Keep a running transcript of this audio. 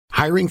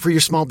Hiring for your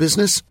small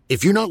business?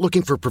 If you're not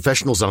looking for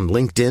professionals on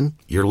LinkedIn,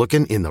 you're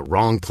looking in the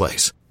wrong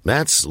place.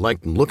 That's like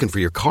looking for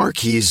your car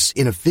keys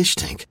in a fish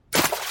tank.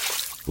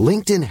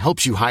 LinkedIn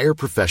helps you hire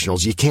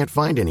professionals you can't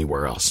find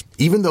anywhere else,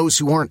 even those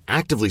who aren't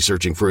actively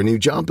searching for a new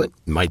job but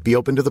might be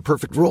open to the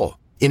perfect role.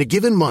 In a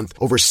given month,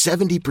 over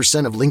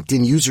 70% of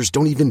LinkedIn users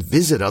don't even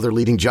visit other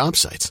leading job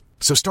sites.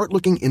 So start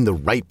looking in the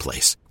right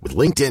place. With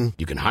LinkedIn,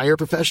 you can hire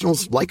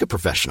professionals like a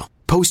professional.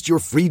 Post your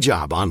free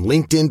job on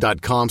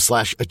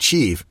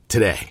linkedin.com/achieve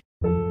today.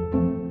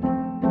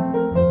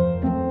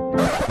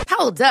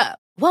 Hold up.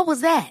 What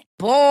was that?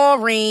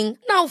 Boring.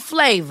 No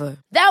flavor.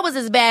 That was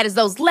as bad as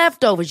those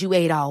leftovers you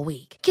ate all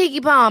week.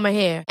 Keke Palmer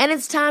here. And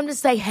it's time to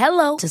say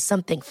hello to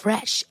something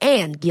fresh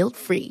and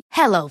guilt-free.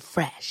 Hello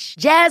Fresh.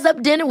 Jazz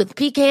up dinner with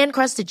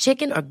pecan-crusted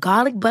chicken or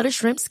garlic butter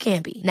shrimp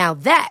scampi. Now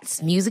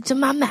that's music to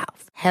my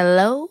mouth.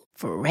 Hello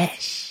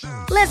Fresh.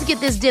 Let's get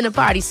this dinner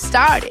party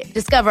started.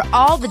 Discover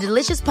all the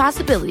delicious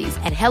possibilities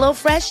at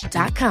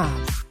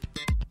hellofresh.com.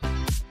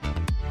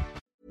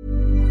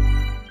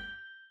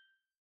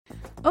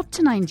 Up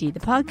to 90, the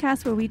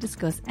podcast where we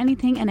discuss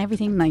anything and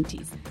everything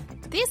 90s.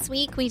 This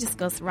week we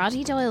discuss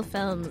Roddy Doyle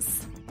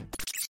films.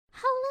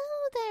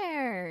 Hello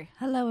there.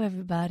 Hello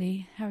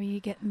everybody, how are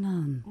you getting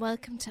on?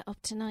 Welcome to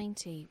Up to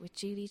 90 with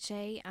Julie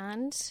J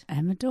and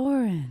Emma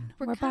Doran.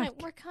 We're kind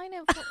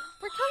of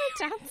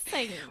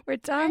dancing. We're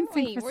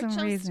dancing for We're some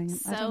just reason.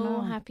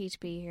 so happy to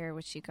be here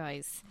with you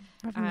guys.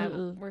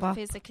 We're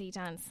physically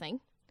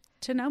dancing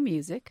to no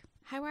music.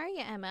 How are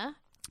you, Emma?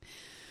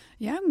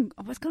 Yeah,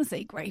 I was going to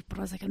say great, but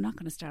I was like, I'm not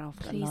going to start off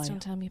with a lie. Please don't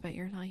tell me about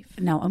your life.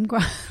 No, I'm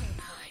great.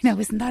 No,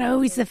 isn't that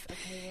always the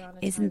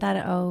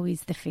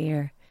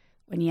fear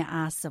when you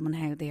ask someone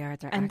how they are?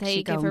 And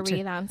they give a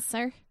real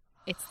answer.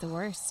 It's the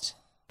worst.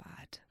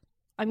 Bad.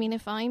 I mean,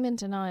 if I'm in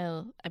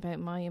denial about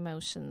my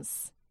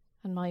emotions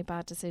and my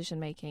bad decision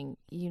making,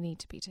 you need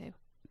to be too.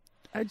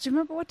 Do you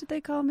remember what did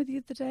they call me the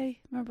other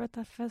day? Remember at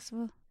that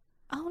festival?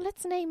 Oh,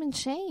 let's name and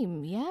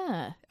shame,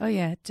 yeah. Oh,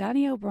 yeah.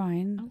 Danny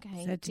O'Brien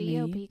said to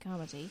DOP me,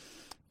 comedy.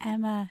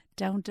 Emma,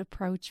 don't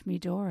approach me,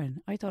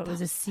 Doran. I thought it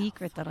was a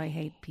secret that I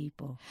hate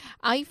people.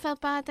 I felt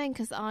bad then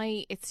because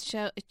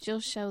it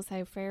just shows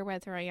how fair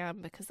weather I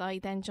am because I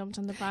then jumped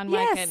on the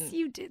bandwagon. Yes,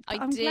 you did.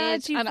 I'm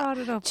glad you brought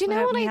it up. Do you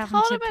know what I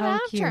thought about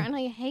after? You. And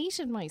I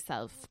hated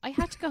myself. I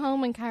had to go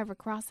home and carve a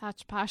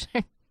crosshatch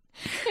pattern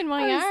in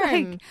my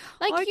arm.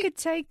 I could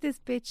take this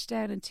bitch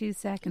down in 2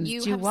 seconds. You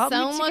Do you have want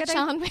so me to much get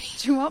out, on me.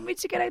 Do you want me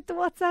to get out the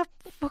WhatsApp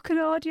fucking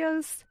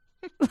audios?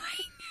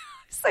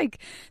 It's like,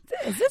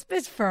 is this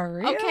bitch for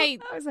real? Okay,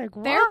 I was like,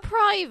 what? They're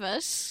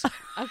private.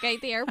 Okay,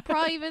 they are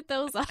private,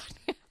 those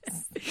audios.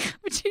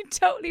 But you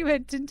totally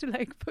went into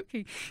like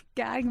fucking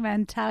gang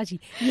mentality.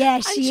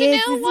 Yeah, she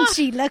is, isn't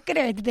she? Look at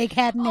her, the big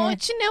head in there. Oh,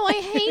 do you know,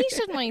 I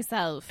hated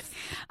myself.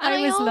 And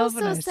I was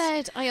loving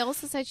it. I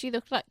also said you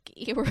looked like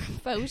you were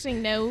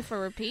voting no for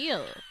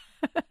repeal.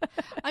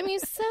 I mean,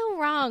 so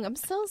wrong. I'm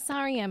so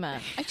sorry, Emma.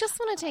 I just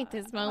want to take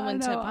this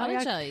moment to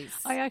apologise.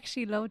 I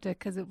actually loved it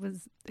because it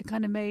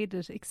kind of made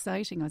it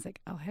exciting. I was like,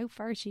 oh, how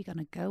far is she going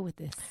to go with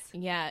this?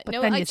 Yeah. But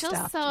no, then I you just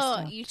stopped,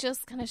 saw you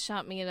just kind of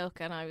shot me a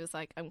look and I was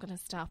like, I'm going to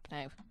stop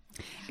now.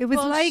 It was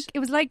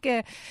like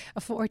a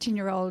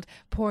 14-year-old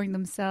pouring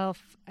themselves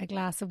a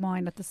glass of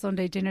wine at the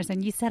Sunday dinners,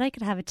 and you said I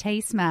could have a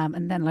taste, ma'am,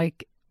 and then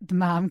like the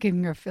mom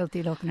giving her a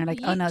filthy look, and you're like,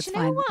 oh no, it's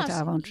fine,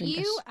 I won't drink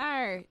it. You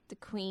are the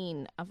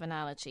queen of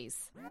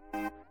analogies.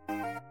 Up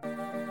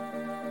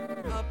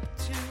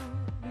to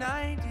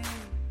 90,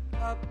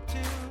 up to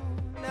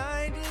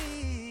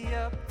 90,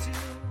 up to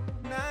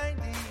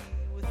 90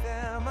 with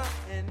Emma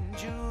and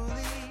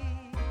Julie.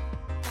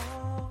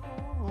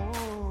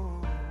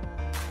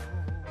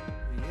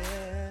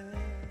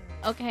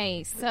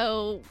 Okay,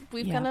 so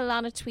we've got a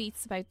lot of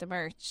tweets about the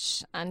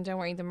merch, and don't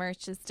worry, the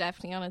merch is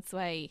definitely on its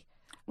way.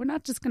 We're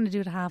not just going to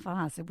do it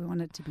half-ass. We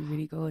want it to be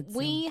really good.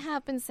 We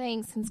have been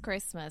saying since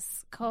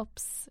Christmas,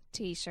 cups,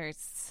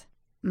 T-shirts.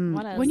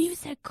 What else? When you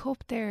said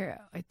cup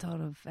there, I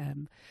thought of...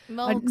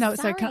 mugs. No,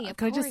 sorry, can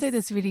I just say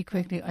this really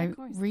quickly? I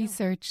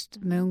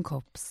researched moon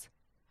cups.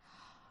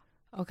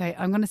 Okay,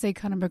 I'm going to say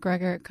Conor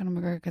McGregor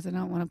because I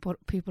don't want to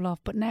put people off.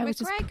 But now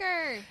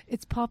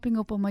it's popping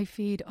up on my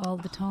feed all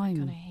the time.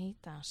 I'm going to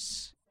hate that.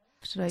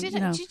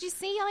 Did you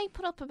see I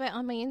put up a bit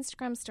on my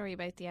Instagram story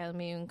about the El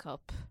Moon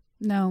Cup?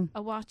 No. I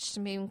watched the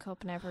Moon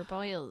Cup Never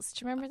Boils.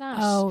 Do you remember that?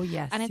 Oh,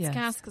 yes. And it's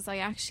gas because I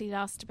actually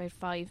lost about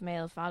 5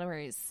 male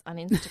followers on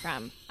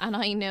Instagram. And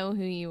I know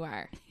who you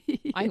are.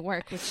 I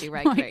work with you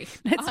regularly.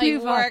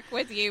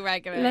 With you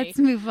regularly. Let's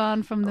move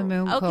on from the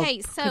Moon Cup. Okay,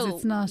 so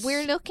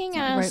we're looking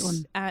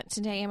at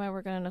today, Emma,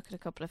 we're going to look at a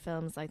couple of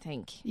films, I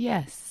think.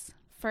 Yes.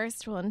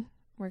 First one,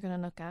 we're going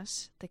to look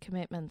at The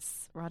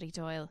Commitments, Roddy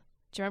Doyle.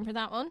 Do you remember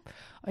that one?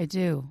 I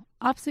do.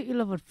 Absolutely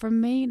love it. For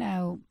me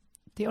now,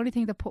 the only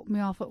thing that put me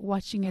off at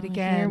watching it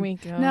again... Here we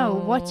go. No,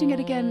 watching it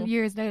again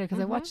years later, because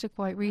I watched it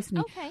quite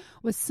recently,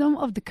 was some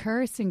of the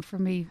cursing for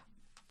me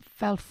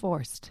felt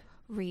forced.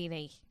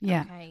 Really?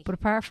 Yeah. Okay. But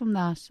apart from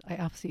that, I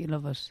absolutely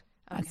love it.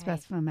 Okay. It's the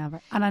best film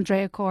ever. And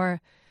Andrea Corr,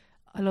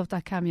 I love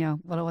that cameo.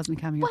 Well, it wasn't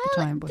a cameo at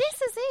the time, but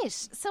this is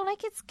it. So,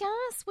 like, it's gas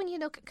when you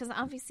look, because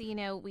obviously, you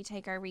know, we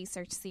take our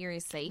research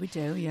seriously. We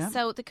do, yeah.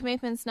 So, The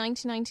Commitments,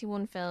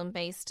 1991 film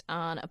based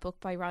on a book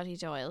by Roddy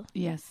Doyle.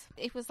 Yes.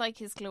 It was like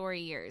his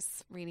glory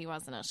years, really,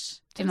 wasn't it?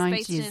 The It was 90s.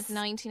 based in his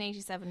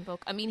 1987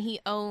 book. I mean, he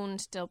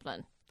owned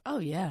Dublin. Oh,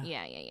 yeah.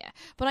 Yeah.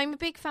 But I'm a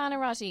big fan of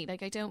Roddy.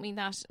 Like, I don't mean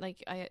that,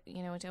 like, I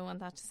don't want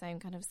that to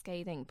sound kind of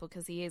scathing,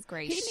 because he is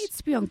great. He needs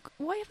to be on.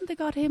 Why haven't they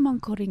got him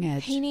on Cutting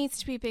Edge? He needs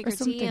to be a bigger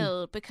something.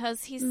 deal,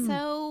 because he's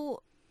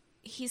so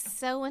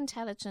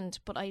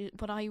intelligent. But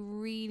what I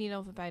really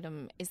love about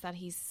him is that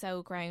he's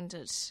so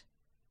grounded.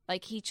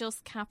 Like, he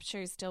just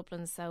captures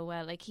Dublin so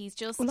well. Like, he's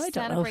just Well, I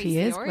don't know if celebrates he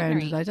the is ordinary.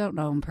 grounded. I don't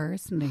know him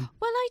personally.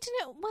 Well, I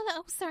don't know. Well,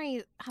 oh,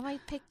 sorry. Have I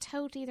picked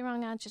totally the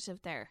wrong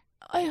adjective there?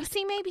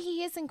 See, maybe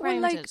he isn't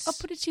grounded. Well, like, I'll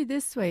put it to you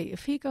this way.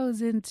 If he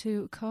goes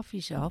into a coffee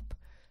shop,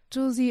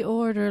 does he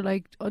order,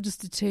 like,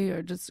 just a tea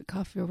or just a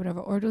coffee or whatever?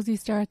 Or does he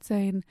start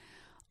saying,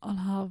 I'll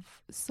have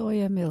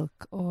soya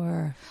milk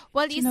or...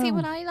 Well, you see,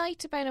 what I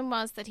liked about him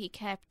was that he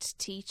kept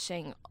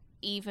teaching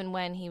even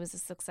when he was a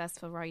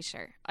successful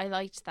writer. I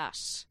liked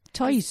that.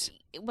 Tight.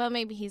 Well,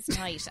 maybe he's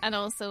tight and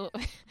also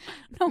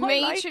No, I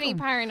like majorly him.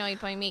 paranoid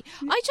by me.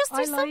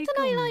 There's something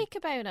I like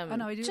about him. I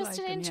know, I do just like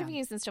in him, yeah.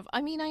 interviews and stuff.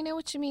 I mean, I know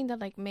what you mean, that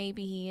like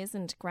maybe he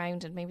isn't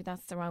grounded. Maybe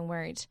that's the wrong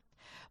word.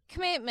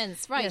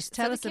 Commitments, right? Yes,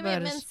 tell so us The about it.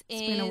 Commitments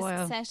It's been a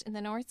while. is set in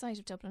the north side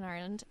of Dublin,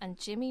 Ireland, and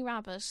Jimmy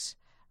Rabbit,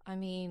 I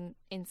mean,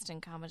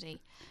 instant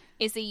comedy,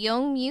 is a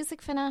young music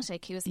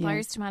fanatic who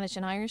aspires to manage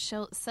an Irish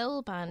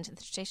soul band in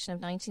the tradition of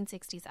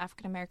 1960s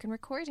African-American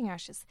recording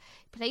artists.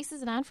 He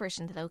places an advert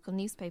in the local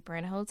newspaper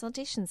and holds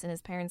auditions in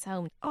his parents'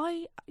 home.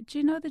 Do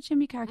you know the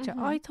Jimmy character?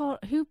 I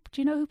thought, do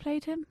you know who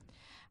played him?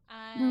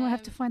 We will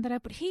have to find that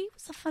out. But he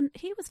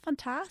was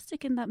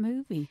fantastic in that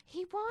movie.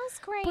 He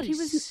was great. But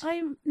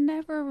I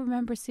never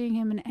remember seeing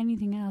him in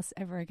anything else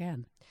ever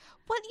again.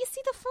 Well, you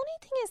see, the funny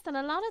thing is that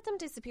a lot of them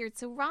disappeared.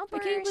 So Robert...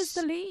 Like, he was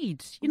the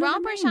lead. You know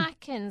Robert what I mean?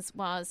 Atkins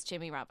was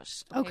Jimmy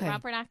Rabbit. Okay.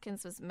 Robert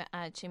Atkins was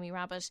Jimmy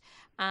Rabbit,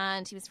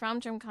 and he was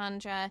from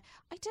Drumcondra.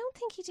 I don't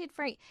think he did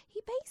very...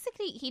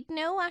 He'd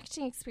no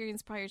acting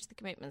experience prior to The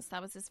Commitments.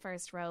 That was his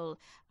first role.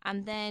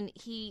 And then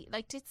he,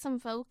 like, did some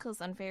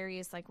vocals on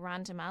various, like,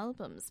 random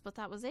albums, but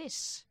that was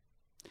it.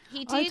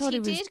 He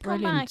did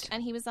come back,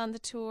 and he was on the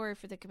tour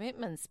for The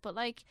Commitments, but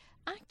like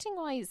acting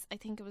wise, I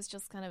think it was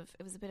just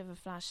it was a bit of a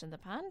flash in the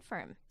pan for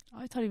him.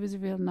 I thought he was a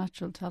real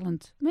natural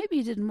talent. Maybe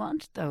he didn't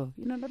want it, though.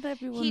 You know, not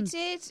everyone... He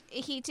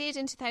did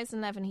in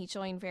 2011. He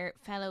joined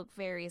fellow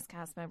various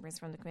cast members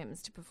from The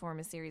Commitments to perform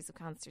a series of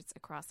concerts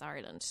across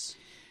Ireland.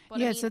 But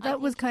yeah, I mean, so that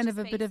was kind of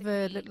a bit of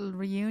a little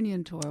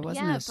reunion tour,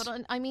 wasn't it? Yeah,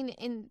 but I mean,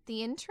 in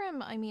the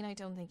interim, I mean, I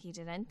don't think he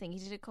did anything. He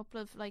did a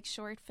couple of like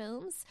short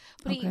films,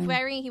 but he was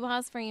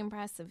very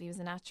impressive. He was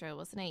a natural,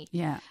 wasn't he?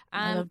 Yeah,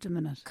 I loved him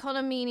in it.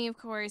 Colm Meaney, of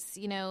course,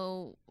 you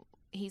know,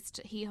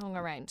 he hung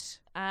around.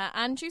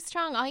 Andrew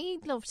Strong, I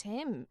loved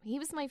him. He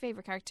was my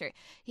favourite character.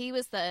 He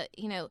was the,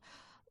 you know...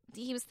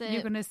 He was the...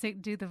 You're going to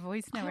do the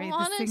voice now, I are you?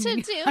 wanted to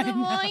do the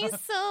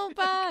voice so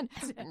bad.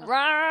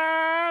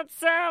 Run,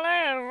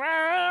 Sally,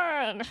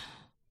 run.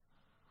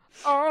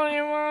 All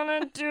you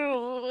want to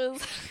do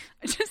is...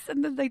 I just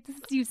sounded like this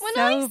is you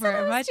When I sober.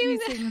 saw Imagine you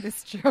Susan- singing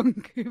this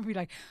drunk. You'd be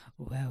like,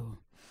 wow.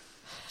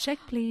 Check,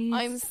 please.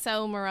 I'm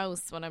so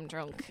morose when I'm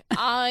drunk.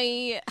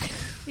 He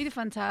had a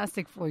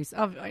fantastic voice.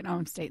 I know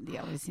I'm stating the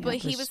obvious. But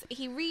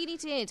he really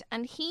did.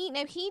 And he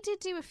did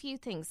do a few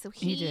things. So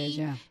he did,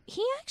 yeah.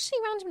 He actually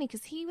randomly,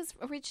 because he was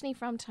originally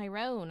from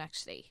Tyrone,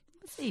 actually.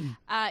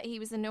 He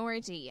was a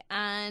Nordy,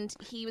 and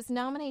he was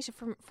nominated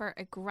for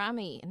a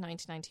Grammy in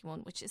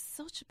 1991, which is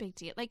such a big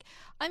deal. Like,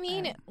 I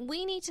mean,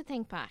 we need to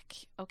think back,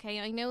 okay?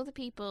 I know the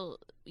people,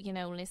 you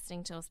know,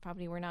 listening to us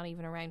probably were not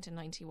even around in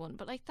 91,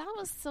 but like that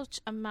was such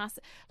a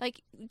massive...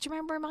 Like, do you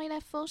remember My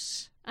Left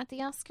Foot at the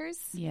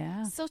Oscars?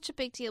 Yeah. Such a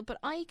big deal. But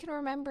I can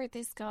remember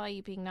this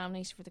guy being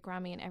nominated for the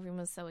Grammy, and everyone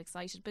was so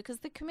excited because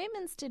The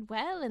Commitments did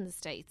well in the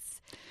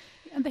States.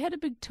 And they had a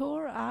big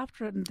tour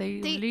after it, and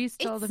they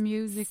released all the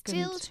music.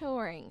 Still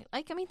touring.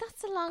 Like, I mean,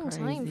 that's a long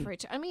time for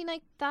it. I mean,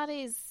 like, that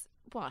is,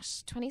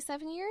 what,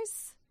 27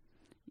 years?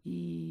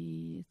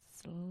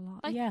 It's a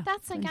lot. Like, yeah,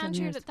 that's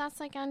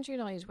like Andrew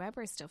Lloyd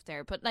Webber stuff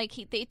there. But like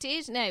they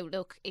did now.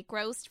 Look, it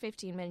grossed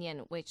 15 million,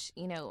 which,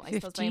 you know, I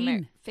suppose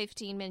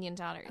 $15 million.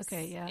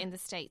 Okay, yeah. In the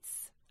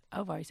States.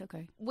 Oh, right,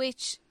 okay.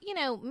 Which, you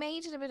know,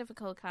 made it a bit of a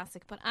cult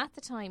classic. But at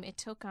the time, it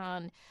took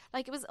on...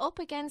 Like, it was up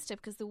against it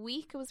because the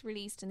week it was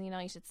released in the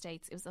United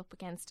States, it was up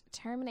against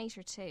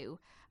Terminator 2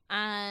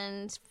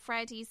 and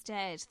Freddy's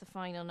Dead, The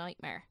Final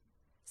Nightmare.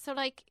 So,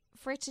 like,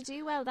 for it to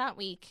do well that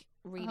week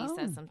really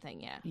says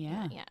something,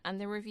 yeah. And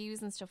the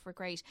reviews and stuff were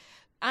great.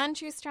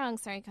 Andrew Strong,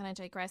 sorry, kind of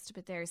digressed a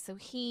bit there. So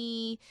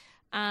he...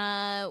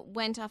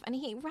 went off and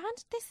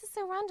this is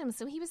so random.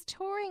 So he was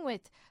touring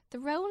with the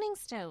Rolling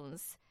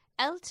Stones,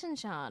 Elton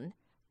John,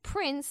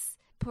 Prince.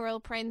 Poor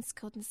old Prince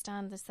couldn't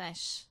stand the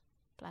set.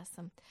 Bless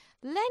him.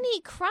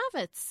 Lenny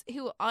Kravitz,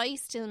 who I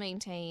still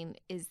maintain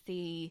is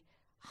the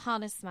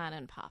hottest man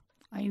in pop.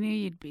 I knew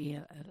you'd be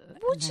a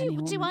Would Lenny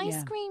you? Do woman, I yeah.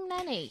 scream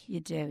Lenny? You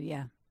do,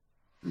 yeah.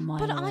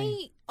 But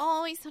I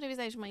always thought he was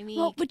out of my league.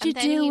 What would you and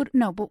then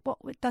do?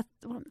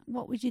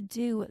 What would you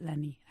do with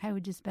Lenny? How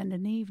would you spend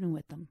an evening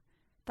with them?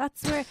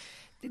 That's where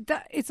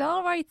it's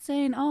all right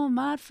saying, "Oh,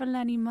 mad for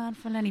Lenny."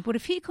 But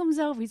if he comes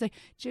over, he's like,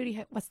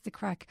 "Judy, what's the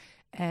crack?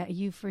 Are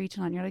you free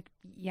tonight?" And you're like,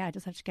 "Yeah, I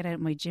just have to get out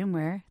my gym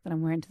wear that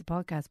I'm wearing to the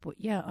podcast, but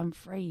yeah, I'm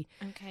free."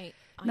 Okay.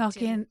 Knock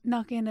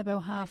in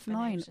about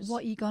 9:30.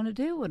 What are you gonna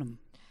do with him?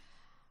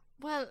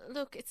 Well,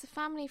 look, it's a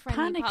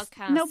family-friendly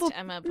podcast,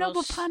 Emma.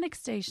 But panic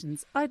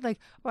stations. I'd like,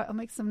 right, I'll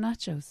make some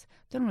nachos.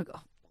 Then I'm like,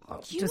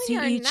 does he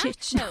eat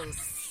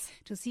nachos?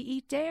 Does he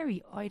eat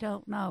dairy? I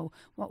don't know.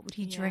 What would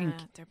he drink?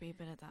 Yeah, there'd be a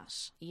bit of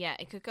that. Yeah,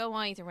 it could go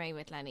either way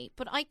with Lenny.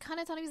 But I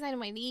kind of thought he was out of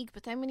my league.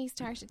 But then when he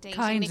started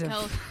dating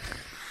Nicole...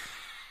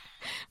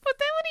 But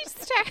then when he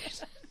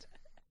started...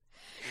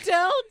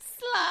 Don't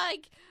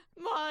slag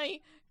my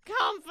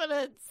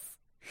confidence.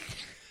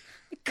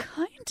 I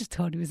kind of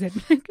thought he was in.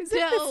 But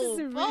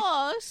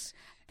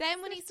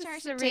then when he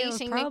started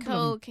dating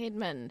Nicole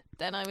Kidman,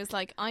 then I was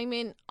like, I'm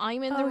in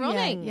the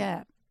running.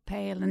 Yeah,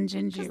 pale and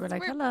ginger. We're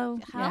like, hello.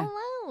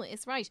 Hello,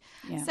 it's right.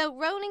 Yeah. So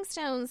Rolling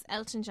Stones,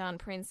 Elton John,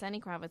 Prince, Lenny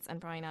Kravitz and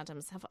Bryan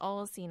Adams have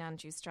all seen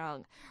Andrew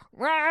Strong.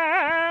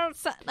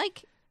 So,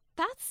 like...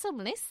 That's some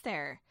list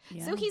there.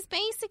 Yeah. So he's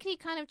basically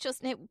kind of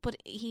just now, but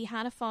he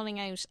had a falling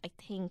out, I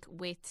think,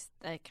 with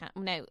the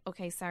now.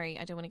 Okay, sorry,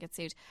 I don't want to get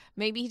sued.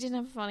 Maybe he didn't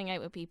have a falling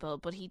out with people,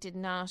 but he did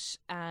not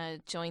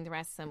join the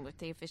rest of them with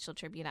the Official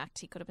Tribute Act.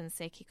 He could have been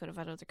sick. He could have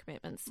had other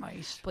commitments,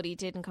 right? But he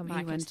didn't come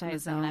back in went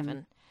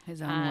 2011.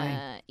 His own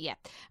way. Yeah.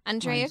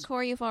 Andrea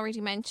Corr, you've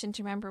already mentioned.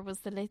 Remember, was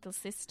the little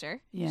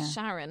sister,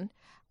 Sharon.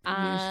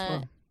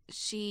 Beautiful.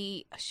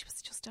 She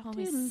was just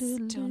always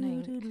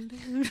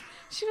stunning.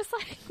 She was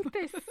like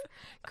this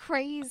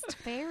crazed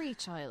fairy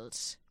child,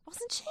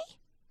 wasn't she?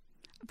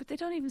 But they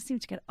don't even seem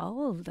to get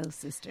old, those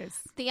sisters.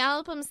 The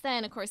albums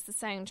then, of course, the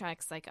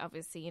soundtracks, like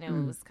obviously, you know,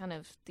 it was kind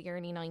of the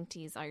early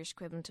 90s Irish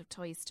equivalent of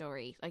Toy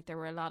Story. Like there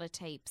were a lot of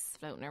tapes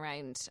floating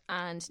around.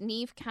 And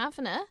Niamh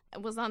Kavanagh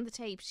was on the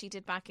tape. She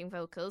did backing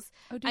vocals.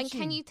 Oh, did she?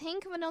 Can you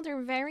think of another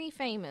very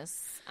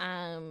famous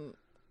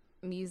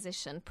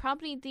musician?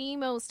 Probably the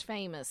most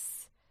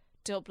famous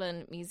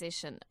Dublin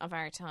musician of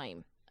our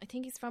time. I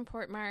think he's from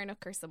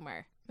Portmarnock or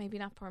somewhere. Maybe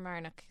not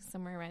Portmarnock,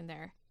 somewhere around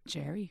there.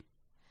 Jerry.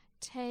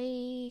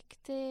 Take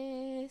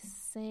this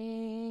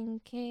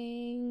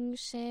sinking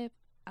ship.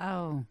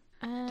 Oh,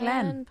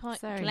 Glenn.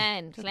 Sorry.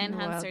 Glenn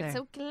Hansard.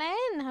 So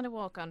Glenn had a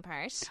walk-on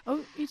part.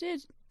 Oh, he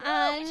did.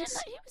 And he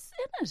was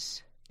in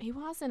it. He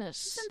was in it.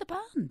 He's in the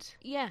band.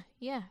 Yeah.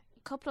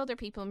 A couple other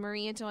people,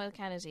 Maria Doyle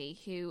Kennedy,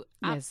 who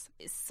is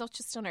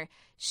such a stunner.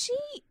 She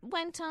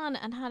went on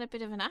and had a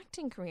bit of an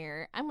acting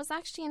career and was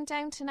actually in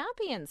Downton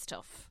Abbey and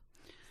stuff.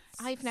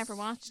 I've never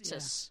watched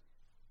it,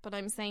 but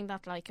I'm saying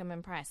that like I'm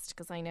impressed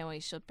because I know I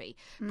should be.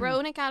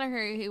 Brona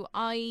Gallagher, who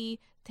I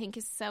think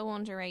is so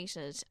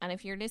underrated, and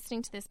if you're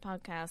listening to this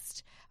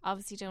podcast,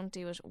 obviously don't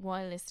do it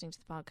while listening to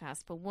the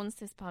podcast, but once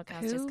this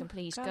podcast is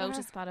complete, go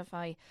to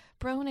Spotify.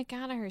 Brona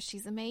Gallagher,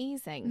 she's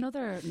amazing.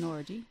 Another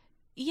Nordie.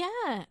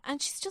 Yeah,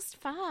 and she's just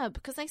fab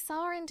because I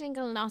saw her in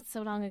Dingle not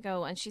so long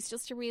ago, and she's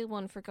just a real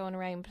one for going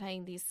around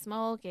playing these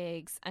small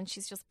gigs, and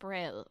she's just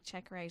brill.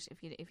 Check her out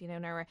if you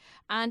don't know her.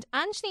 And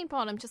Angeline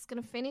Paul, I'm just going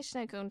to finish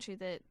now going through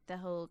the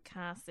whole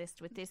cast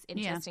list with this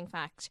interesting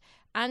fact.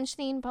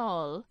 Angeline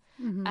Paul,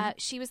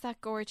 she was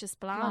that gorgeous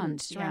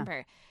blonde. Do you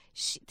remember?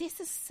 This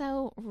is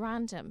so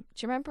random.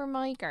 Do you remember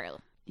My Girl?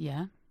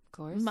 Yeah. Of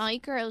course. My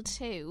Girl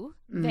too,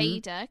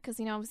 Veda, because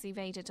you know obviously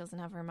Veda doesn't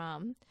have her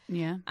mom.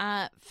 Yeah.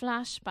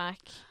 Flashback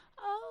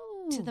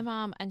to the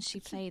mom, and she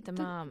played the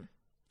mom.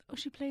 Oh,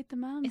 she played the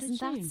mom. Isn't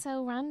that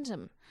so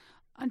random?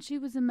 And she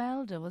was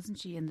Imelda, wasn't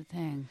she, in the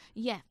thing?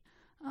 Yeah.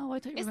 Oh, I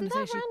thought you were going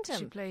to say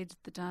she played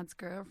the dad's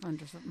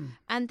girlfriend or something.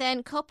 And then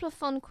a couple of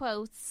fun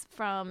quotes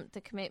from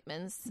The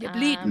Commitments. You're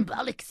bleeding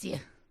bollocks, you.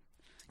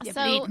 You're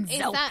bleeding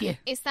zelp, you.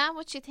 Is that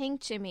what you think,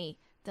 Jimmy?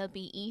 They'll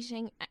be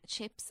eating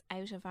chips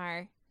out of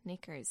our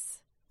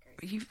knickers.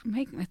 You're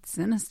making it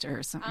sinister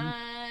or something.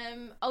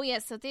 Oh yeah,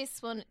 so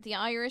this one, the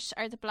Irish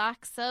are the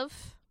blacks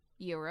of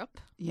Europe.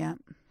 Yeah.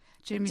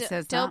 Jimmy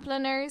says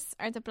Dubliners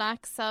are the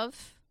blacks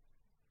of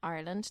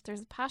Ireland.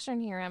 There's a pattern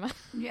here, Emma.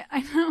 Yeah,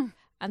 I know.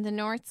 And the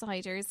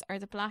Northsiders are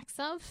the blacks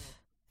of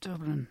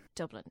Dublin,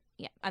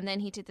 yeah. And then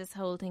he did this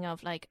whole thing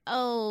of like,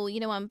 oh, you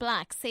know, I'm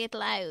black, say it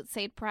loud,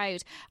 say it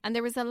proud. And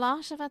there was a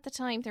lot of, at the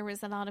time, there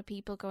was a lot of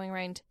people going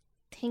around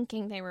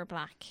thinking they were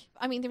black.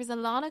 I mean, there was a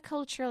lot of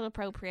cultural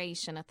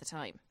appropriation at the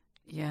time.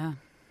 Yeah.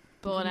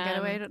 But get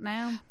away with it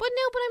now. But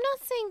I'm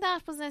not saying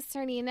that was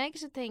necessarily a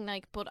negative thing.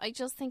 Like, but I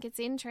just think it's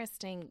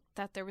interesting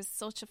that there was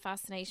such a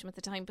fascination at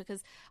the time,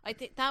 because I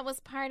think that was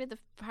part of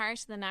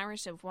the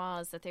narrative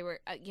was that they were,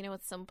 you know,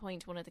 at some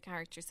point one of the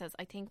characters says,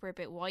 "I think we're a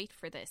bit white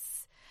for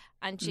this,"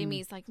 And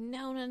Jimmy's like,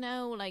 no,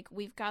 like,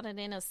 we've got it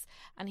in us.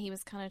 And he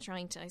was kind of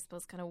trying to, I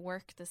suppose, kind of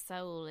work the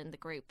soul in the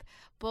group.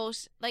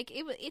 But, like,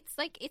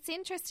 it's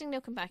interesting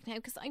looking back now,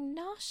 because I'm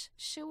not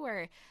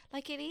sure.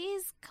 Like, it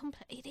is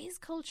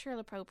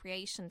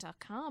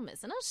culturalappropriation.com,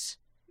 isn't it?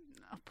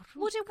 No,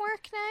 Would it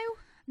work now?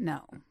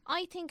 No.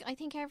 I think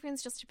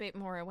everyone's just a bit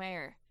more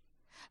aware.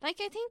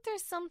 Like, I think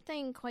there's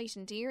something quite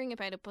endearing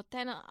about it, but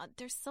then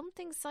there's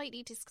something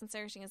slightly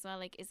disconcerting as well.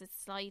 Like, is it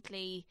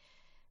slightly...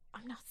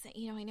 I'm not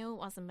saying, I know it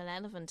wasn't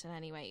malevolent in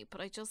any way, but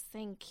I just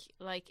think,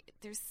 like,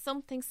 there's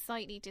something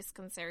slightly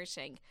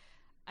disconcerting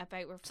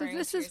about referring to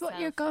yourself. So this is what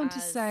you're going to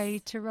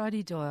say to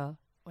Roddy Doyle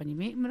when you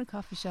meet him in a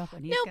coffee shop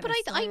and he's No, but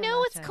I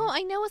know latte.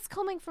 I know it's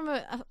coming from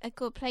a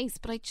good place,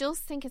 but I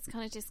just think it's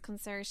kind of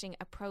disconcerting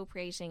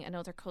appropriating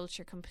another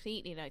culture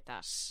completely like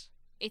that.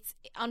 It's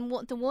on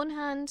the one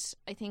hand,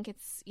 I think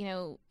it's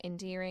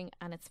endearing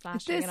and it's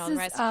flattering and all the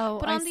rest.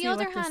 But on the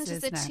other hand,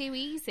 is it too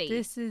easy?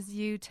 This is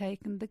you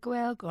taking the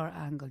Gaeilgeoir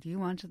angle. You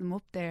wanted them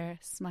up there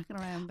smacking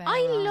around.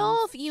 I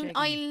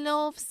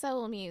love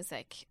soul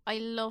music. I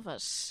love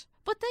it.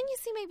 But then you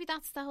see, maybe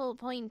that's the whole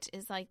point.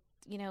 Is like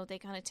they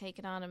kind of take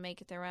it on and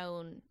make it their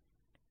own.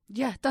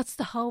 Yeah, that's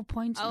the whole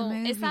point of the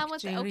movie. Is that what?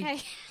 Julie. Okay,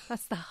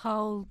 that's the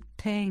whole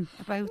thing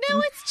about. No,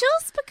 them. it's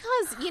just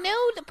because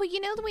but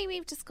the way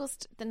we've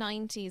discussed the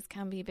 90s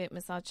can be a bit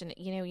misogynist.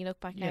 You look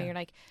back now, you're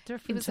like,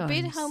 different it was times. a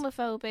bit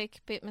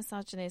homophobic, bit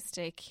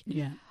misogynistic,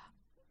 yeah,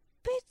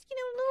 bit a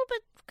little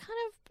bit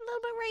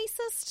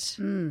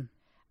racist.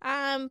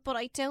 But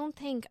I don't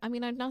think. I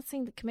mean, I'm not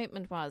saying the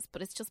commitment was,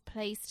 but it's just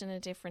placed in a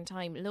different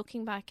time.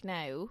 Looking back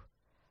now,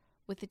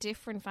 with a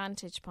different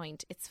vantage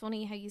point, it's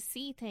funny how you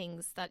see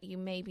things that you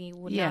maybe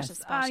would not have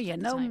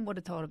spotted. No one would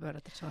have thought about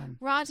at the time.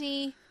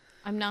 Roddy,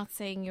 I'm not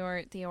saying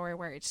you're the R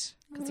word,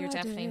 because you're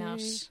definitely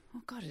not.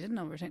 Oh God, I didn't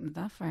know we were taking it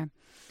that far.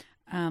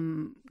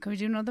 Can we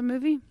do another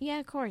movie? Yeah,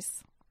 of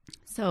course.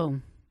 So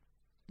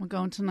we're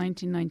going to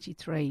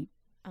 1993.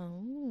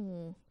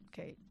 Oh,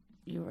 okay.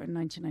 You were in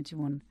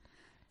 1991.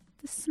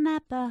 The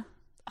Snapper.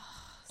 Oh,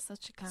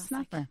 such a classic.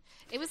 Snapper.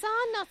 It was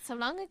on not so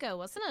long ago,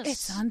 wasn't it?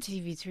 It's on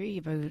TV3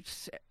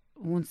 about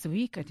once a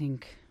week, I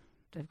think.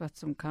 They've got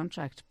some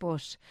contract.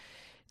 But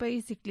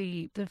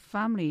basically, the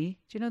family,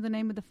 do you know the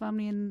name of the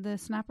family in The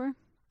Snapper?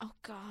 Oh,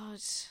 God.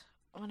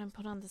 When I'm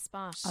put on the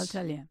spot. I'll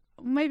tell you.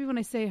 Maybe when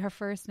I say her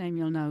first name,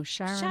 you'll know.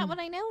 Sharon. Well,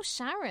 I know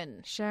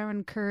Sharon.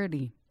 Sharon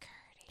Curley.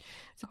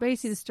 So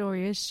basically the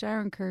story is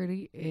Sharon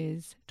Curley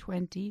is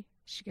 20.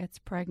 She gets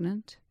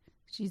pregnant.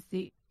 She's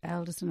the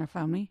eldest in her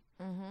family.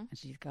 Mm-hmm. And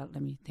she's got,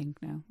 let me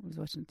think now. I was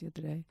watching it the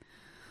other day.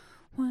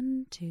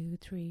 1, 2,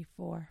 3,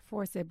 4.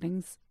 4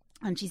 siblings.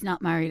 And she's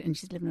not married and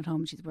she's living at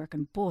home and she's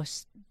working.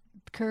 But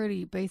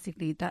Curley,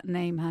 basically, that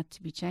name had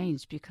to be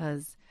changed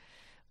because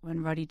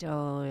when Roddy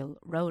Doyle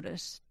wrote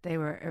it, they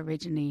were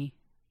originally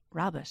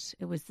Rabbit.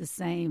 It was the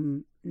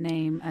same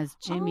name as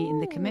Jimmy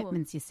in The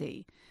Commitments, you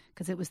see,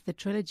 because it was the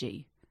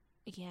trilogy.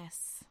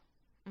 Yes.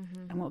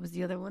 Mm-hmm. And what was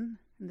the other one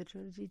in the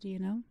trilogy, do you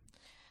know?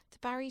 The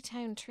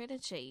Barrytown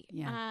trilogy.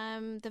 Yeah.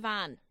 The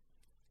Van.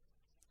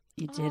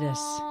 You did it.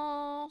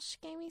 Oh, she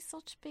gave me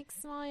such a big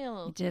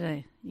smile. You did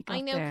it. You got I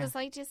know, there. because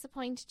I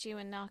disappointed you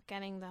in not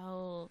getting the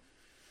whole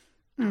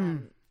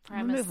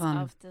premise move on.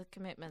 of The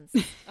Commitments.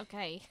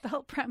 Okay. The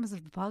whole premise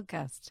of the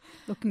podcast,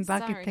 looking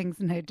back Sorry. at things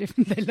and how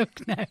different they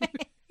look now,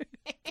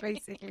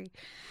 basically.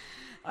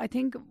 I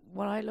think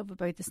what I love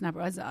about The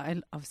Snapper,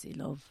 I obviously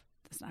love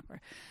The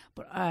Snapper,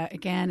 but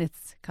again,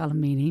 it's Colm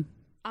Meaney.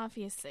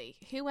 Obviously.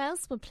 Who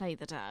else would play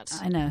the dad?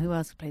 I know, who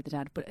else would play the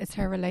dad, but it's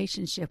her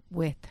relationship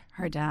with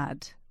her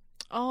dad.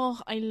 Oh,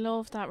 I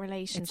love that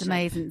relationship. It's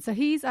amazing. So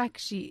he's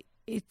actually,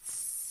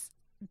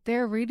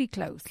 they're really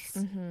close.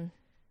 Mm-hmm.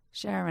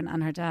 Sharon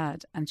and her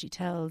dad, and she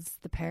tells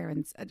the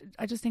parents,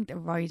 I just think the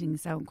writing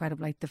is so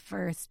incredible. Like the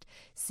first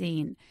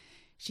scene,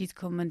 she's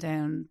coming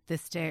down the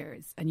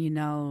stairs and you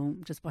know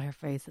just by her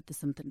face that there's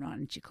something wrong,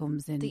 and she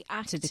comes in the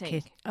acting to the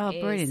kitchen. Oh,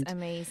 is brilliant.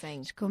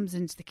 Amazing. She comes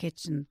into the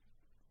kitchen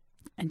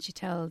and she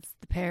tells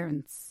the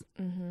parents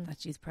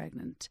that she's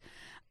pregnant.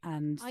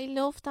 And I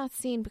love that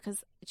scene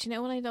because, do you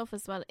know what I love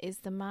as well is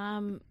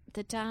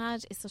the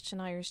dad is such an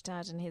Irish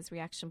dad in his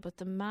reaction, but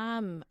the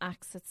mum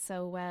acts it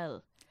so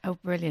well. oh,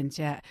 brilliant,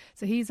 yeah.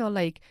 So he's all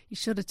like, you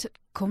should have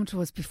come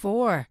to us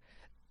before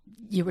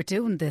you were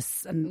doing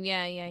this. And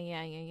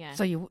Yeah.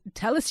 so you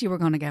tell us you were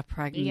going to get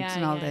pregnant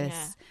and all this.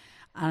 Yeah.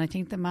 And I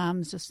think the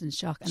mom's just in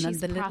shock. And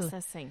She's then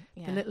processing.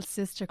 the little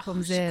sister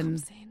comes she in.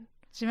 comes in.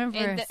 Do you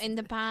remember in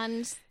the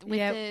band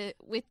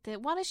with the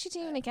what is she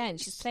doing again?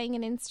 She's playing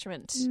an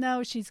instrument.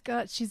 No, she's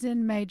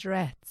in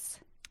majorettes.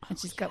 And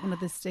she's got one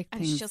of the stick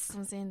and things. she just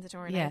comes in the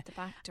door and out the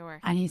back door.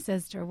 And he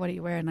says to her, what are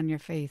you wearing on your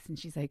face? And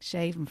she's like,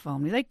 shaving foam.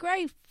 And he's like,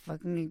 great,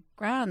 fucking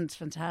grand,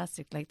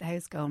 fantastic, like the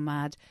house going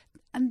mad.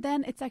 And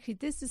then it's actually,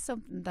 this is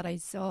something that I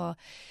saw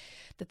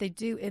that they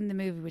do in the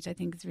movie, which I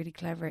think is really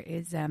clever,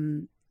 is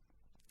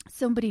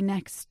somebody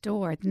next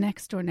door, the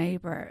next door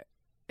neighbour,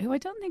 who I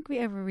don't think we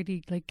ever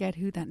really like get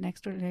who that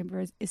next door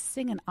neighbour is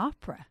singing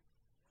opera.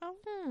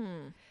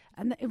 Oh.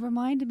 And it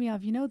reminded me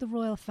of, the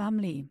royal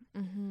family.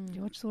 Mm-hmm. Do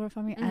you watch the royal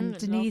family? And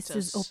Denise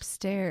is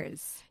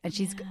upstairs and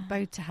she's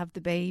about to have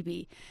the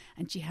baby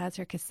and she has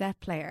her cassette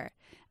player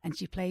and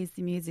she plays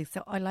the music.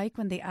 So I like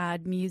when they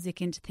add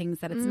music into things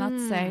that it's not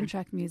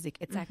soundtrack music,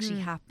 it's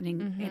actually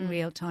happening in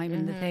real time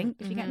in the thing,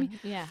 if you get me?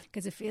 Yeah.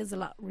 Because it feels a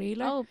lot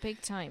realer. Oh,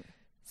 big time.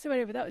 So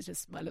anyway, that was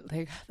just my little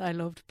thing that I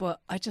loved,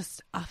 but I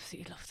just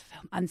absolutely loved the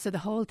film. And so the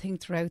whole thing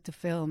throughout the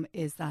film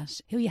is that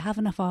who you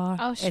having a for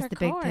is the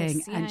big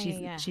thing, and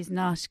she's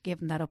not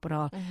giving that up at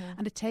all.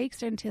 And it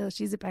takes her until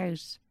she's about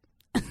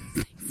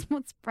 6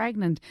 months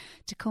pregnant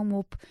to come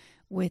up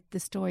with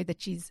the story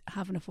that she's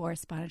having a for a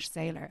Spanish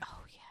sailor.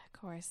 Oh yeah,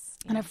 of course.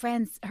 Yeah.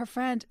 And her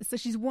friend. So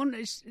she's one.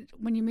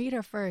 When you meet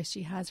her first,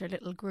 she has her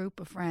little group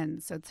of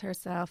friends. So it's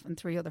herself and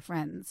 3 other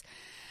friends,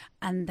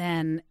 and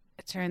then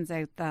it turns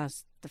out that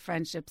the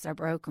friendships are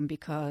broken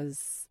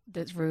because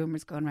there's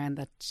rumours going around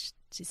that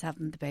she's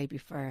having the baby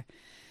for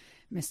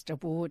Mr.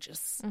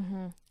 Borges.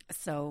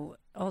 So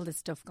all this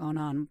stuff going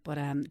on. But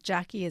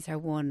Jackie is her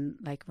one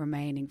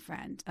remaining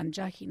friend, and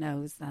Jackie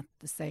knows that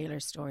the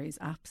sailor story is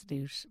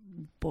absolute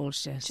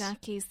bullshit.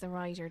 Jackie's the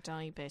ride or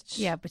die bitch.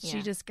 Yeah, but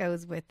she just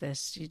goes with it.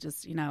 She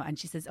just, and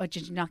she says, "Oh,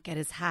 did you not get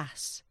his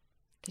hat?"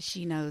 Because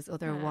she knows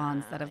other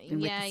ones that have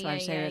been with the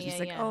Spanish sailor. She's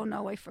like, "Oh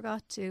no, I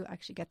forgot to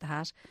actually get the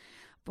hat."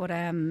 But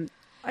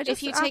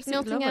if you take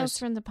nothing else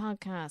from the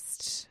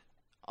podcast,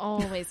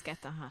 always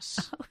get the hat.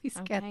 Always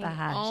get the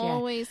hat.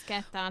 Always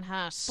get that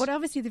hat. But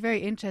obviously, the very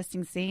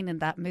interesting scene in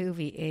that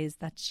movie is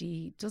that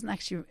she doesn't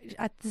actually.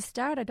 At the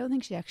start, I don't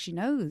think she actually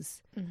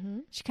knows.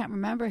 She can't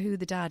remember who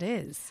the dad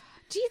is.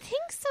 Do you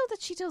think so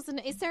that she doesn't?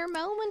 Is there a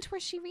moment where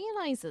she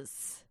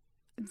realises?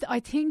 I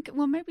think,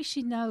 well, maybe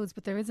she knows,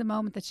 but there is a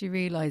moment that she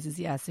realises.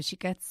 Yeah, so she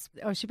goes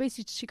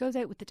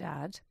out with the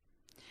dad,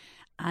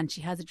 and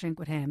she has a drink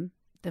with him.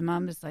 The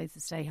mum decides to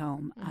stay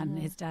home, and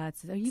his dad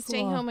says, "Oh, you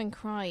stay home and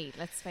cry."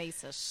 Let's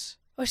face it.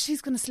 Oh, she's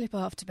going to slip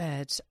off to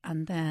bed,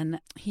 and then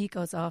he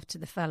goes off to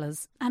the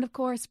fellas, and of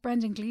course,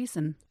 Brendan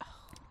Gleeson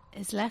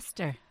is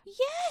Lester.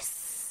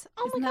 Yes.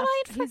 Oh my God,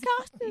 I had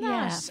forgotten that.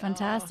 Yeah,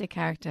 fantastic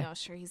character. Yeah,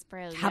 sure, he's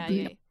brilliant.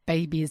 Having a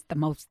baby is the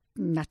most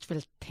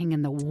natural thing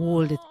in the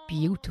world. It's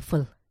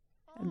beautiful,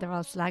 and they're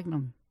all slagging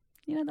him.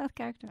 You know that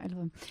character? I love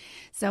him.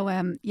 So,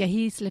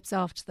 he slips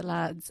off to the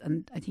lads,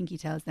 and I think he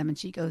tells them, and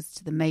she goes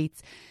to the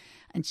mates.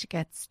 And she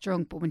gets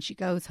drunk, but when she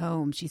goes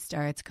home, she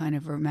starts kind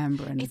of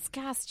remembering. It's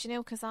gas,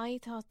 because I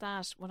thought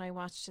that when I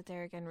watched it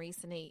there again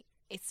recently.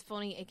 It's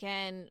funny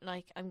again,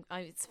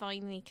 it's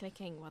finally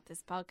clicking what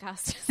this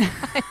podcast is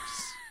about.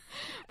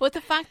 But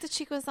the fact that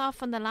she goes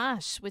off on the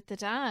lash with the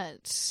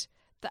dad,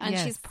 and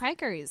she's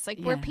preggers,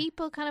 were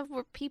people kind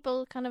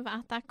of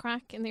at that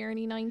crack in the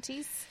early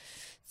 90s?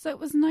 So it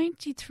was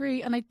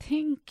 93, and I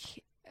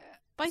think.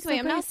 By the way,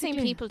 I'm not saying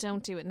people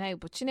don't do it now,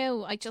 but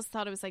I just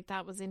thought it was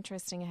that was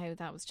interesting how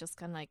that was just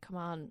kind of come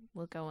on,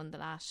 we'll go on the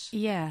lash.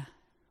 Yeah,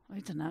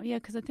 I don't know. Yeah,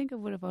 because I think it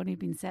would have only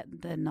been set in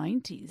the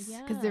 90s.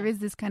 Because there is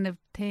this kind of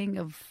thing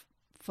of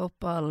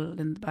football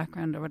in the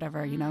background or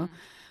whatever, Yeah,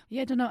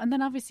 I don't know. And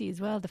then obviously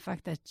as well, the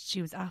fact that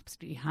she was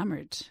absolutely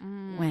hammered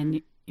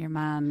when your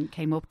man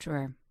came up to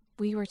her.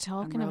 We were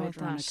talking about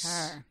that. In a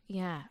car.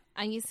 Yeah.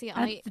 And you see,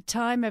 at the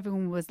time,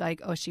 everyone was like,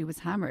 "Oh, she was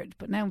hammered,"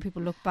 but now when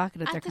people look back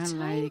at it, they're kind of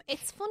like,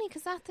 "It's funny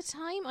because at the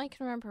time, I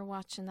can remember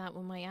watching that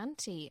with my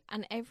auntie,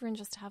 and everyone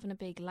just having a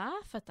big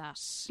laugh at that."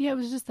 Yeah, it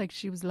was just like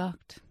she was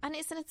locked. And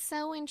isn't it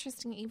so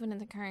interesting? Even in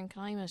the current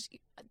climate,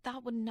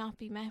 that would not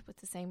be met with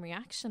the same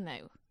reaction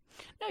now.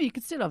 No, you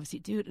could still obviously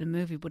do it in a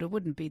movie, but it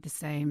wouldn't be the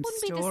same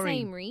story. Wouldn't be the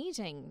same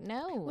reading.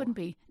 No, it wouldn't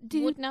be.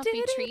 Would not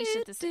be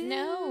treated the same.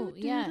 No,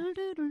 yeah.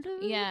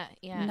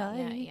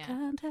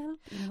 Can't help.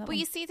 But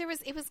you see,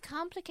 it was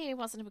complicated,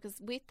 wasn't it?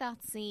 Because with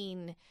that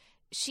scene,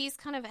 she's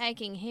kind of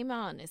egging him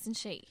on, isn't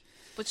she?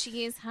 But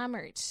she is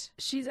hammered.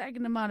 She's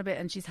egging him on a bit,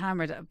 and she's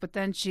hammered. But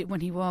then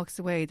when he walks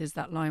away, there's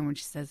that line when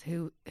she says,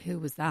 "Who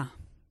was that?"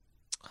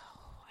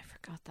 Oh, I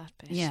forgot that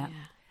bit. Yeah.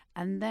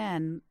 And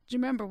then, do you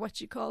remember what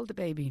she called the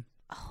baby?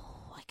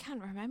 Oh, I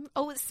can't remember.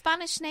 Oh, it's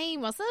Spanish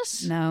name, was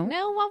it? No.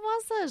 No, what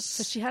was it?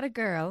 So she had a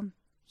girl.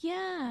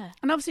 Yeah.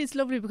 And obviously it's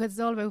lovely because it's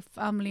all about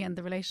family and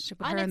the relationship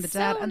with her and the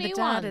dad. So and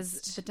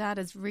nuanced. the dad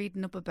is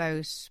reading up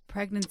about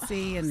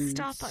pregnancy and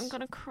stop, I'm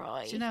gonna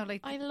cry. Do you know,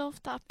 I love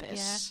that bit.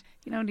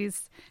 Yeah.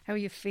 These how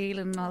you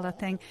feeling and all that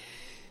thing.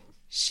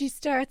 She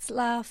starts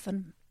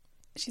laughing.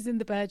 She's in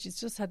the bed, she's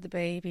just had the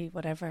baby,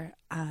 whatever,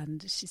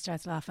 and she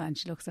starts laughing and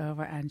she looks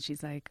over and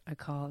she's like, "I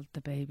called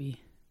the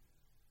baby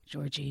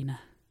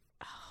Georgina."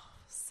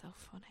 So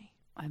funny.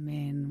 I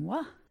mean,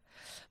 what?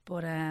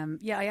 But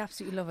I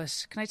absolutely love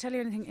it. Can I tell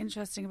you anything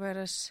interesting about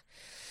it?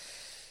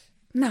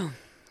 No,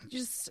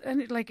 just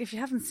if you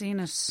haven't seen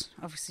it,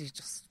 obviously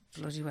just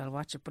bloody well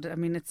watch it. But I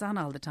mean, it's on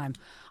all the time.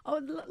 Oh,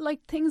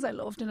 things I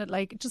loved in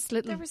it, just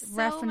little there were so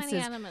references.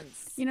 Many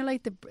elements.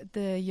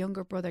 The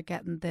younger brother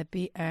getting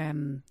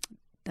the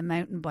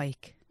mountain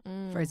bike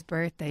for his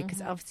birthday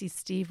because obviously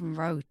Stephen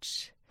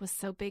Roach was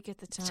so big at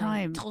the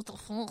time.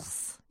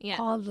 Yeah,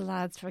 all the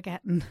lads were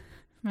getting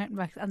mountain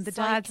bikes, and the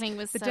Cycling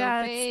was so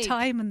dad's big.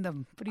 timing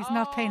them, but he's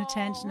not paying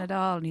attention at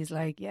all, and he's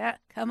like, "Yeah,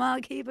 come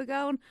on, keep it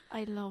going."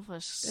 I love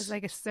it. There's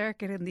like a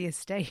circuit in the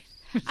estate.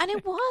 And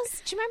it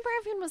was. Do you remember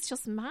everyone was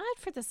just mad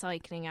for the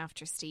cycling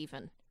after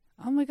Stephen?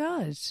 Oh my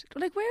god!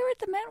 Like, where are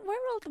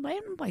all the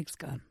mountain bikes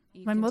gone?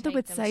 You My can mother take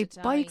would them say to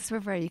die. bikes were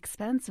very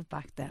expensive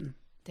back then.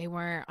 They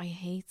were. I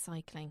hate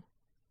cycling.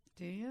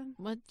 Do you?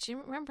 Well, do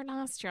you remember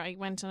last year I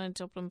went on a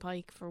Dublin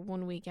bike for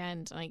one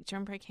weekend? And do you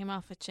remember I came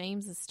off at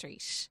James's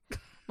Street?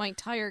 My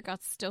tyre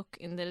got stuck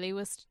in the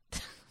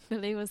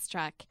Lewis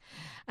track.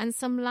 And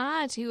some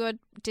lad who had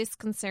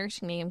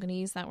disconcertingly, I'm going to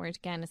use that word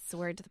again, it's the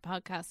word of the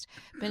podcast,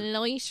 been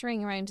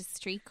loitering around a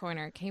street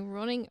corner, came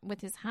running with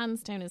his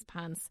hands down his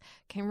pants,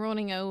 came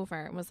running over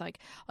and was like,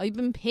 "I've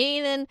been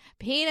peeling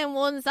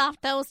ones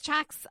off those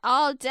tracks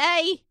all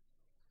day."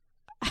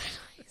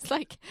 It's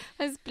like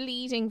I was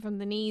bleeding from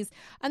the knees.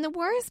 And the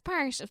worst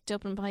part of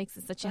Dublin bikes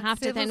is that you have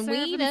to then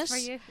wheel it. For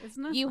you,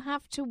 isn't it? You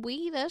have to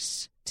wheel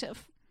it to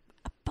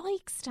a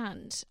bike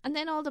stand. And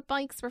then all the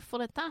bikes were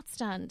full at that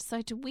stand. So I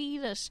had to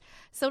wheel it.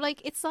 So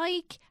like it's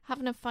like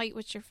having a fight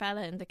with your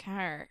fella in the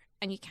car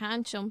and you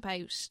can't jump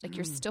out. Like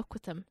you're stuck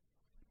with them.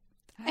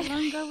 How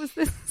long ago was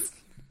this?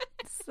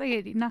 It's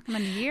like knocking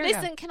on a year ago.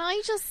 Listen, can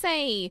I just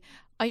say,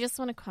 I just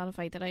want to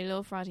qualify that I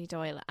love Roddy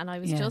Doyle, and I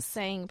was Yes. just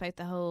saying about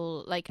the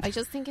whole, like, I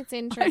just think it's I'm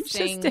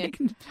interesting. just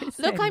taking the piss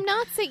Look, out. I'm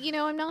not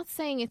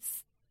saying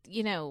it's,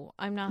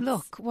 I'm not.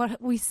 Look,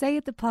 what we say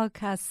at the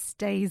podcast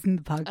stays in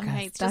the podcast.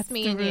 Okay, it's That's just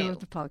me the and rule you. of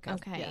the podcast.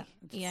 Okay.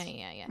 Yeah,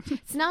 Yeah.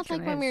 It's not like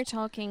Sure when we is. were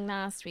talking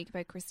last week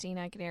about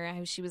Christina Aguilera,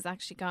 how she was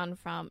actually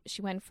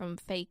she went from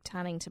fake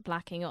tanning to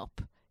blacking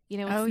up. You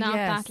know, it's Oh, not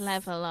yes. that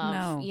level of,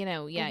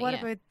 No. yeah, But what yeah.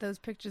 about those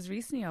pictures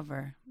recently of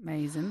her?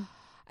 Amazing.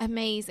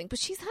 Amazing. But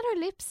she's had her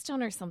lips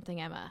done or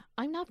something, Emma.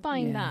 I'm not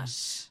buying Yeah.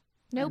 that.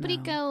 Nobody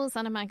know. goes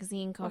on a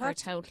magazine cover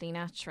that's- totally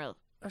natural.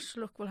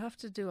 Look, we'll have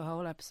to do a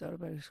whole episode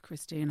about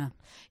Christina.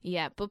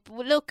 Yeah, but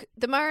look,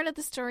 the moral of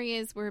the story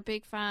is we're a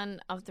big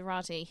fan of the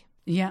Roddy.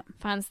 Yeah.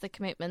 Fans of the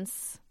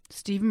Commitments.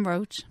 Stephen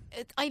Roach.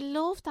 I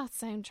love that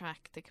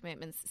soundtrack, The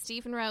Commitments.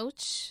 Stephen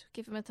Roach,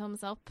 give him a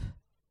thumbs up.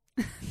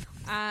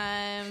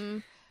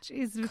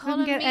 Jeez, we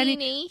Colin couldn't get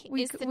any.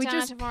 Meaney is the dad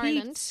just of peaked,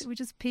 Ireland. We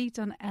just peaked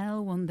on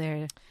L1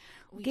 there.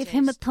 We Give did.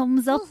 him a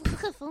thumbs up.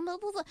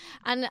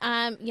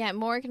 And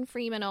Morgan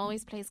Freeman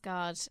always plays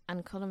God,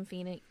 and Colin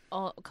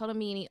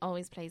Meaney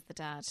always plays the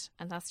dad,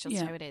 and that's just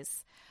Yeah. how it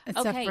is.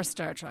 Except Okay. for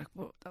Star Trek.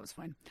 Well, that was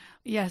fine.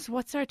 Yes,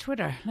 what's our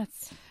Twitter?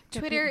 Let's get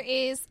Twitter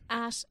is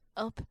at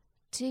up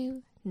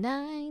to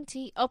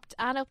 90 up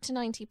to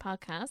 90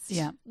 podcast.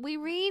 Yeah. We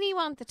really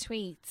want the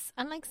tweets,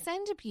 and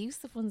send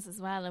abusive ones as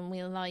well, and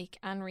we'll like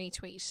and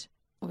retweet.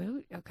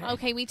 Well, okay.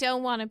 Okay, we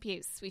don't want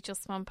abuse. We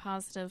just want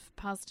positive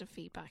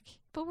feedback.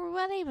 But we're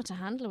well able to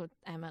handle it,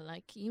 Emma.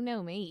 Like, you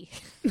know me.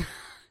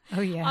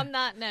 Oh, yeah. On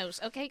that note,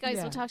 okay, guys,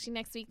 Yeah. we'll talk to you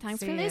next week. Thanks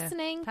See for ya.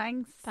 listening.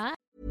 Thanks. Bye.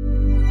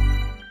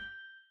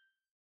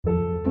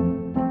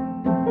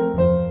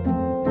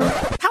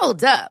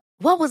 Hold up.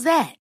 What was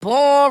that?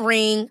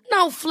 Boring.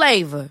 No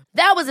flavor.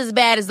 That was as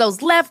bad as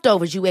those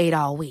leftovers you ate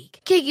all week.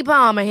 Keke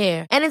Palmer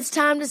here, and it's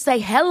time to say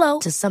hello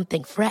to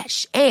something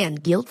fresh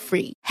and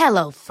guilt-free.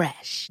 Hello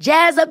Fresh.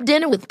 Jazz up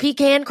dinner with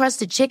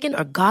pecan-crusted chicken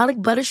or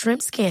garlic butter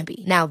shrimp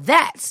scampi. Now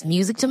that's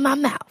music to my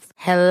mouth.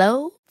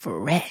 Hello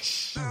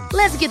Fresh.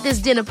 Let's get this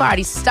dinner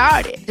party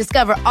started.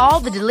 Discover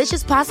all the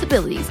delicious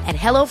possibilities at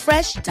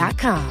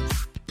hellofresh.com.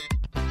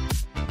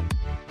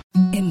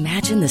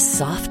 Imagine the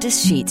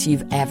softest sheets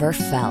you've ever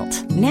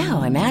felt.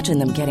 Now imagine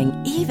them getting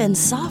even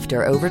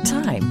softer over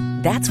time.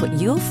 That's what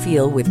you'll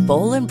feel with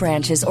Boll &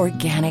 Branch's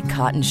organic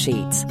cotton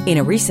sheets. In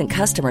a recent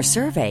customer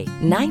survey,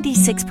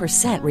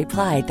 96%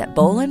 replied that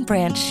Boll &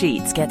 Branch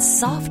sheets get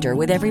softer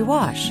with every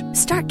wash.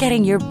 Start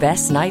getting your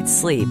best night's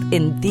sleep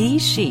in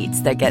these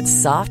sheets that get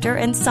softer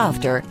and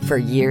softer for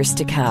years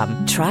to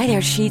come. Try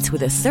their sheets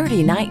with a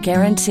 30-night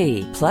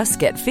guarantee. Plus,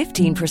 get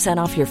 15%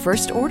 off your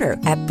first order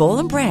at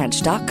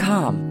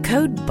bollandbranch.com.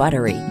 Code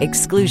BUTTERY.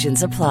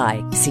 Exclusions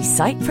apply. See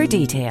site for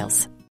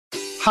details.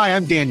 Hi,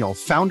 I'm Daniel,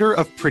 founder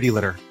of Pretty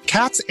Litter.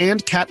 Cats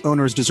and cat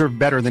owners deserve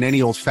better than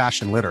any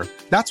old-fashioned litter.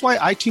 That's why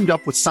I teamed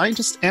up with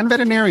scientists and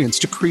veterinarians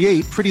to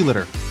create Pretty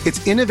Litter.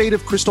 Its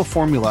innovative crystal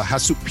formula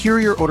has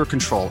superior odor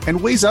control and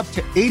weighs up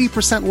to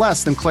 80%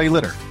 less than clay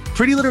litter.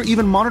 Pretty Litter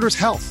even monitors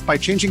health by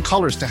changing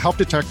colors to help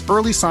detect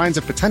early signs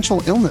of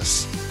potential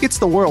illness. It's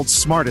the world's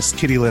smartest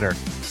kitty litter.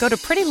 Go to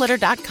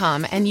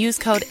prettylitter.com and use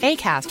code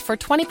ACAST for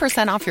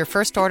 20% off your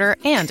first order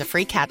and a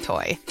free cat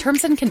toy.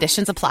 Terms and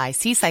conditions apply.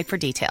 See site for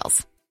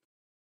details.